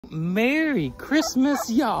Merry Christmas,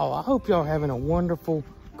 y'all. I hope y'all having a wonderful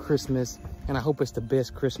Christmas, and I hope it's the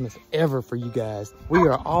best Christmas ever for you guys. We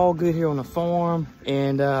are all good here on the farm,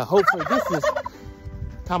 and hopefully this is,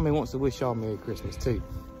 Tommy wants to wish y'all Merry Christmas too.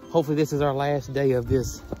 Hopefully this is our last day of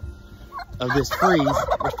this freeze.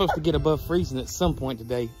 We're supposed to get above freezing at some point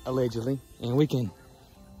today, allegedly, and we can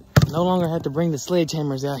no longer have to bring the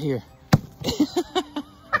sledgehammers out here.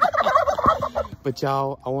 But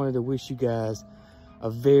y'all, I wanted to wish you guys a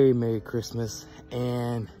very Merry Christmas,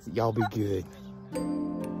 and y'all be good.